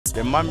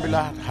The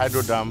Mambilla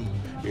Hydro Dam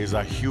is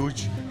a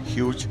huge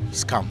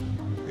scam.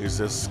 It's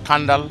a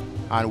scandal,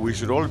 and we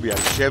should all be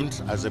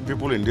ashamed as the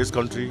people in this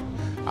country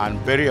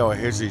and bury our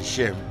heads in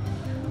shame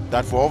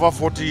that for over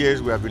 40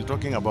 years we have been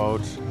talking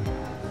about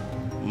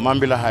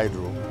Mambilla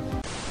Hydro.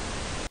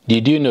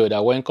 Did you know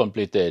that when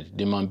completed,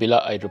 the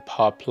Mambilla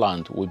Hydropower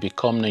Plant will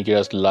become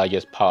Nigeria's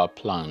largest power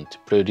plant,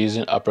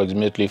 producing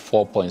approximately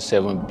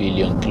 4.7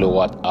 billion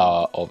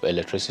kilowatt-hour of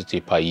electricity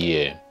per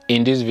year?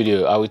 In this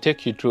video, I will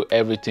take you through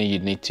everything you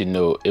need to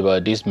know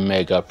about this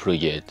mega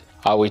project.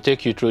 I will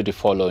take you through the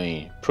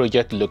following: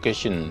 project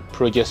location,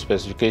 project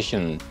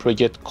specification,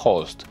 project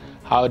cost,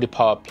 how the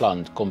power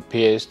plant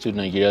compares to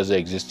Nigeria's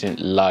existing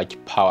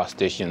large power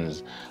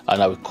stations,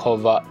 and I will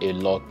cover a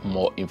lot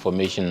more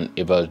information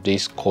about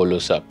this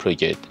colossal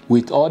project.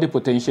 With all the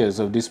potentials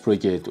of this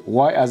project,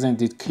 why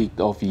hasn't it kicked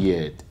off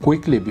yet?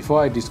 Quickly,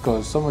 before I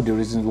discuss some of the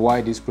reasons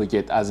why this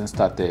project hasn't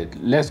started,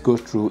 let's go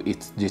through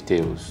its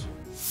details.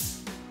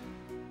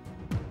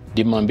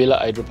 The Mambilla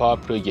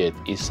Hydropower Project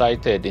is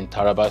sited in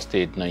Taraba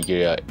State,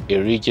 Nigeria, a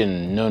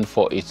region known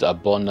for its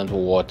abundant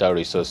water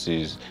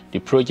resources. The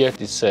project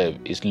itself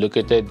is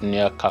located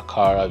near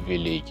Kakara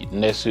village,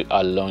 nestled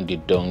along the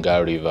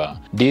Donga River.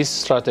 This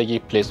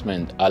strategic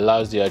placement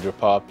allows the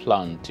hydropower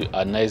plant to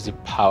harness the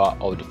power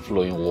of the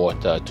flowing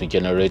water to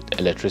generate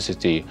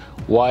electricity.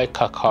 While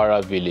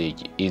Kakara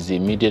village is the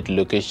immediate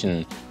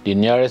location, the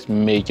nearest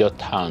major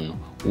town,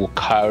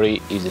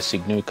 Wukari, is a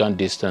significant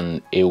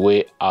distance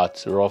away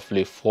at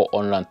roughly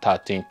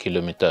 413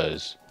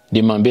 kilometers.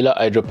 The Mambilla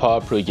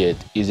Hydropower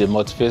Project is a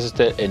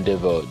multifaceted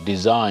endeavor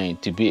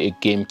designed to be a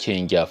game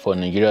changer for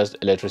Nigeria's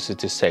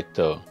electricity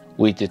sector.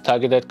 With a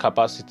targeted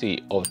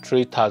capacity of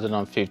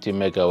 3,050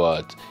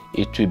 megawatts,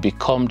 it will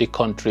become the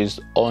country's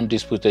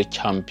undisputed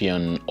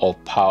champion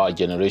of power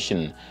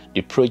generation.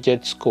 The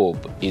project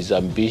scope is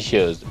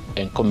ambitious,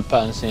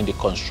 encompassing the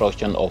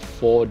construction of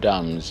 4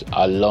 dams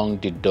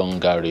along the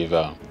Donga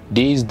River.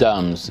 These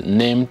dams,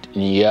 named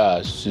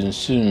Nya,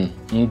 Sunsun,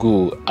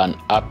 Ngu, and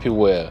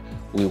Apiwell,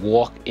 will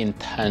work in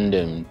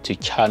tandem to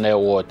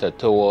channel water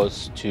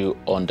towards 2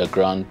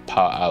 underground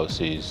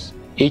powerhouses.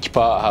 Each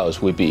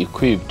powerhouse will be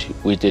equipped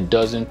with a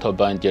dozen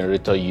turbine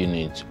generator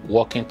units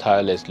working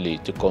tirelessly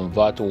to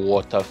convert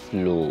water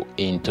flow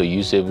into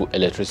usable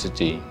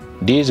electricity.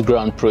 This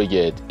grand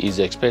project is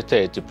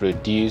expected to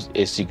produce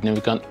a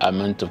significant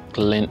amount of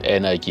clean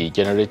energy,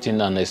 generating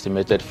an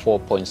estimated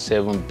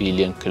 4.7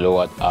 billion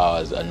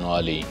kilowatt-hours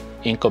annually.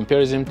 In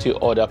comparison to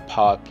other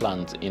power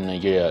plants in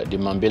Nigeria, the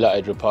Mambilla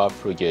Hydropower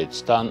Project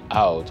stands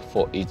out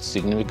for its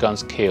significant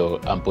scale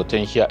and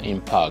potential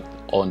impact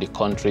on the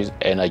country's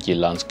energy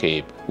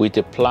landscape. With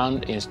a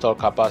planned installed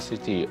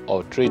capacity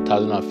of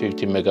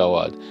 3,050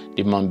 megawatts,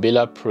 the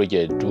Mambilla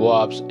project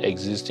dwarfs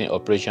existing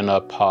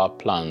operational power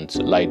plants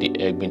like the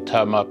Egbin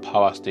Thermal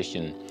Power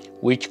Station,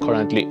 which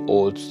currently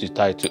holds the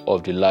title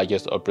of the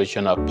largest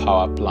operational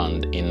power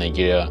plant in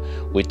Nigeria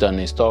with an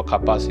installed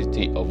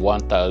capacity of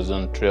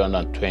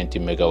 1,320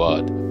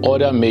 megawatts.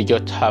 Other major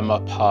thermal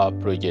power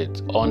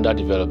projects under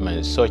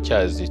development, such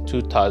as the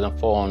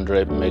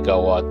 2,400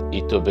 megawatt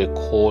Itobe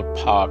Coal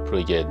Power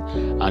Project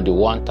and the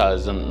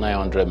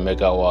 1,900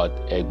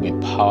 megawatt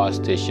Egbin Power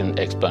Station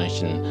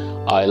expansion,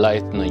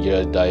 highlight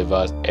Nigeria's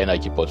diverse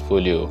energy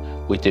portfolio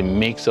with a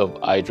mix of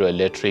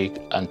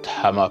hydroelectric and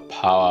thermal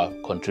power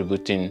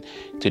contributing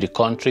to the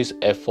country's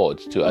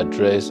efforts to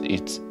address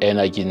its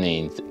energy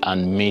needs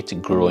and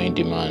meet growing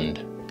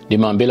demand. The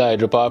Mambilla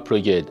Hydropower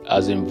Project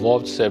has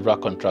involved several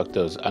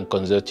contractors and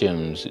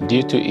consortiums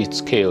due to its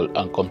scale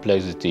and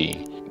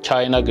complexity.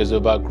 China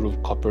Gezoba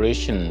Group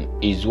Corporation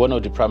is one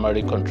of the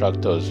primary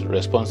contractors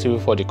responsible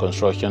for the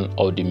construction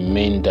of the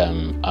main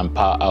dam and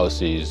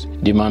powerhouses.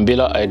 The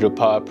Mambilla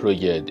Hydropower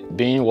Project,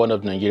 being one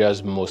of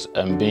Nigeria's most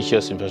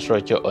ambitious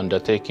infrastructure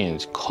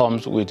undertakings,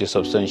 comes with a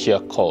substantial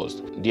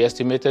cost. The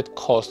estimated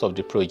cost of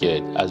the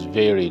project has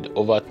varied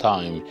over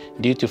time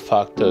due to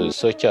factors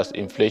such as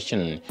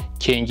inflation,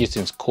 changes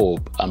in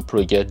scope, and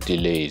project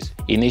delays.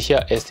 Initial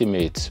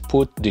estimates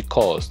put the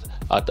cost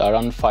at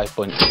around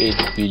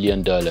 $5.8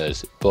 billion,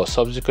 but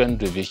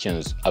subsequent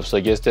revisions have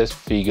suggested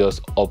figures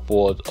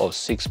upwards of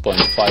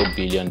 $6.5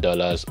 billion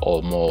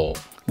or more.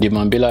 The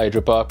Mambilla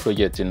Hydropower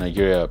Project in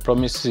Nigeria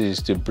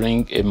promises to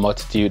bring a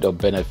multitude of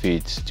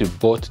benefits to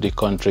both the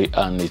country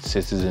and its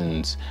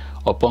citizens.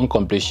 Upon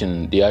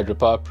completion, the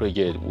hydropower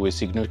project will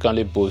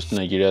significantly boost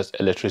Nigeria's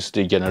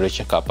electricity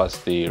generation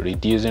capacity,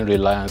 reducing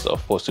reliance on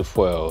fossil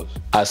fuels.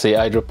 As a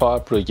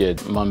hydropower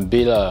project,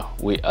 Mambilla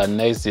will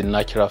harness the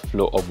natural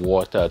flow of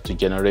water to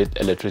generate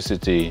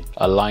electricity,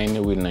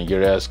 aligning with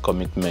Nigeria's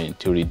commitment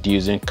to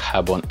reducing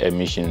carbon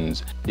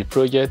emissions. The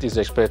project is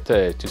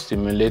expected to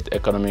stimulate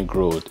economic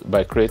growth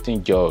by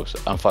creating jobs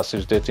and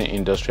facilitating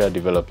industrial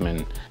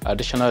development.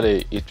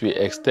 Additionally, it will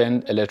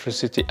extend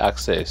electricity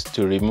access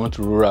to remote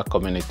rural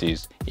communities,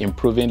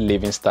 improving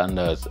living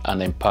standards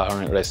and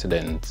empowering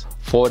residents.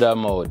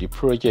 Furthermore, the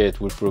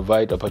project will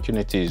provide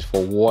opportunities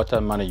for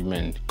water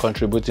management,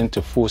 contributing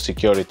to food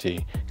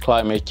security,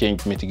 climate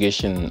change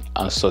mitigation,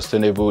 and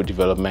sustainable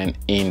development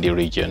in the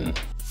region.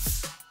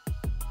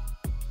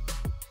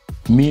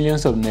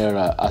 Millions of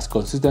naira has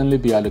consistently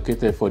been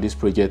allocated for this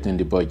project in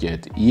the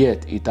budget,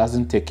 yet it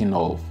hasn't taken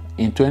off.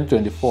 In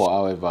 2024,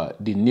 however,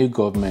 the new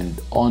government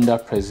under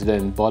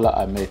President Bola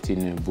Ahmed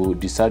Tinubu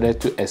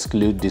decided to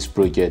exclude this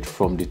project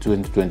from the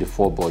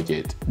 2024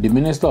 budget. The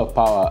Minister of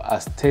Power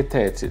has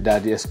stated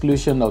that the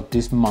exclusion of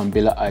this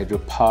Mambilla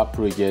Hydropower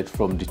Project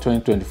from the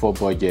 2024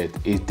 budget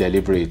is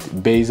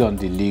deliberate based on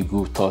the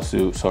legal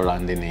tussle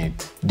surrounding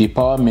it. The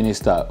Power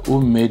Minister,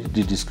 who made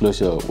the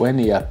disclosure when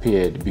he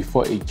appeared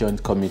before a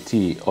joint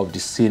committee of the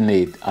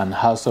Senate and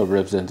House of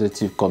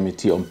Representatives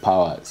Committee on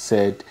Power,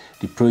 said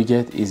the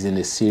project is in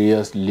a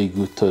serious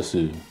legal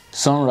tussle.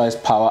 Sunrise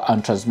Power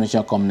and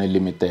Transmission Company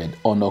Limited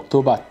on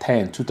October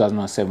 10,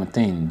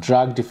 2017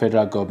 dragged the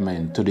federal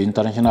government to the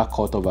International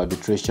Court of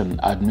Arbitration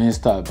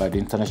administered by the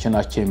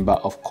International Chamber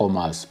of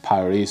Commerce,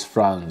 Paris,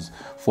 France,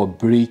 for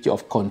breach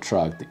of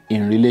contract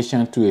in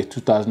relation to a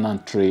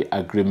 2003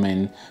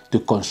 agreement to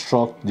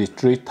construct the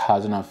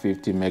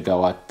 3,050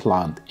 megawatt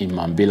plant in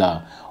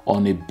Mambilla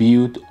on a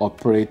build,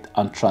 operate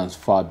and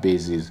transfer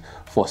basis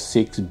for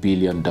 $6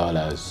 billion.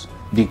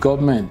 The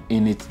government,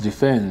 in its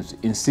defense,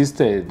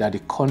 insisted that the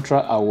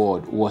contract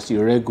award was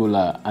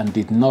irregular and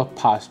did not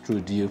pass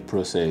through due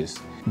process.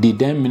 The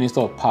then Minister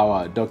of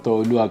Power, Dr.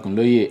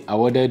 Oluwagunloye,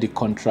 awarded the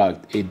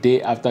contract a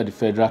day after the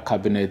federal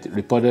cabinet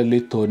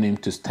reportedly told him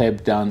to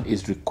step down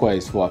his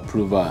request for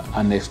approval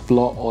and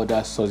explore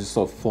other sources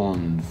of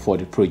funds for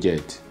the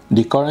project.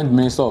 The current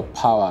Minister of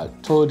Power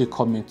told the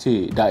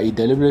committee that he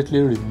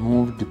deliberately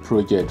removed the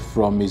project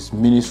from his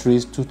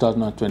ministry's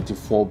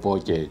 2024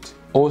 budget.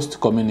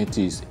 Host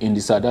communities in the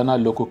Sadana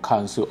Local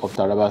Council of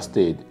Taraba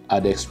State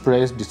had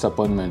expressed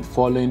disappointment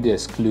following the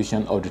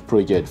exclusion of the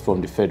project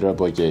from the federal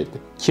budget.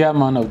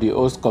 Chairman of the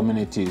host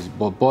communities,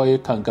 Boboye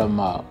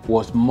Kangama,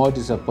 was more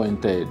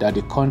disappointed that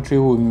the country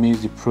will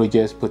miss the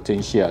project's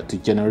potential to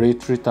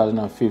generate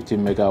 3,050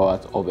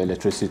 megawatts of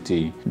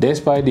electricity.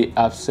 Despite the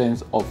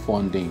absence of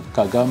funding,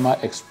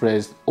 Kangama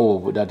expressed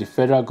hope that the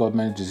federal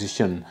government's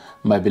decision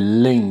might be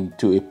linked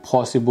to a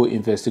possible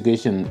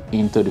investigation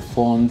into the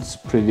funds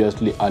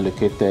previously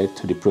allocated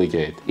to the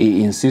project.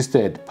 He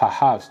insisted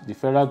perhaps the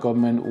federal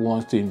government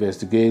wants to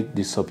investigate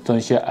the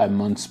substantial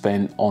amount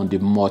spent on the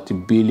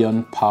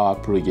multi-billion power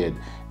project.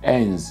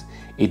 Hence,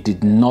 it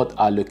did not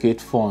allocate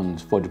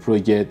funds for the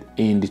project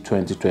in the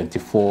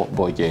 2024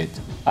 budget.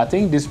 I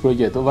think this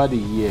project over the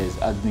years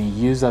has been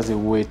used as a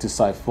way to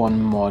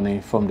siphon money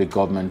from the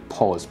government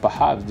purse.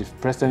 Perhaps the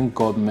present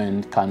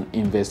government can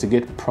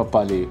investigate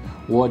properly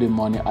what the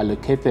money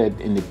allocated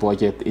in the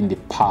budget in the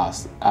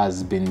past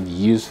has been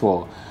used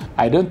for.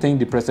 I don't think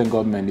the present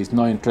government is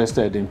not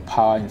interested in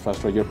power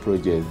infrastructure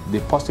projects. They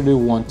possibly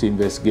want to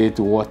investigate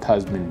what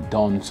has been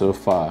done so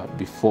far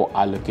before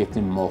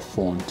allocating more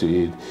funds to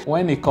it.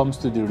 When it comes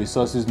to the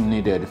resources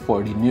needed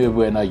for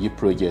renewable energy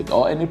project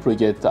or any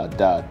project at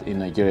that in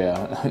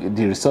Nigeria,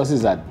 the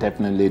resources are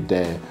definitely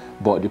there,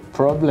 but the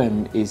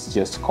problem is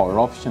just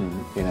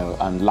corruption,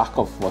 and lack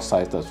of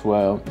foresight as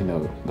well.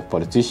 The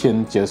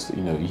politicians just,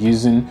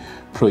 using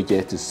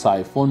projects to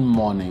siphon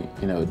money.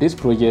 This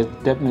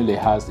project definitely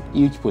has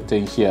huge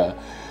potential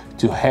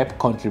to help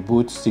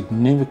contribute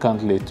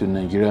significantly to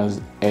Nigeria's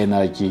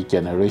energy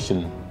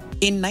generation.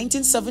 In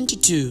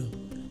 1972,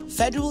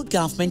 federal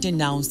government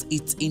announced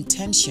its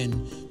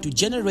intention to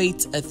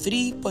generate a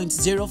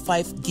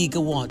 3.05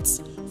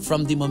 gigawatts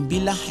from the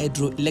Mambilla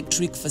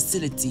Hydroelectric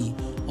facility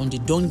on the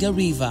Donga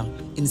River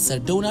in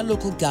Sardona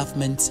local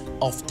government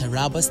of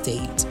Taraba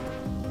State.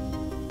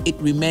 It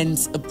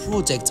remains a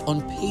project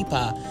on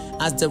paper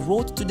as the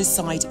road to the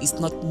site is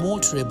not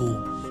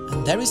motorable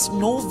and there is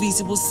no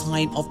visible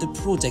sign of the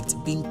project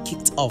being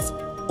kicked off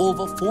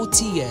over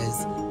 40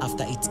 years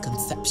after its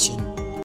conception.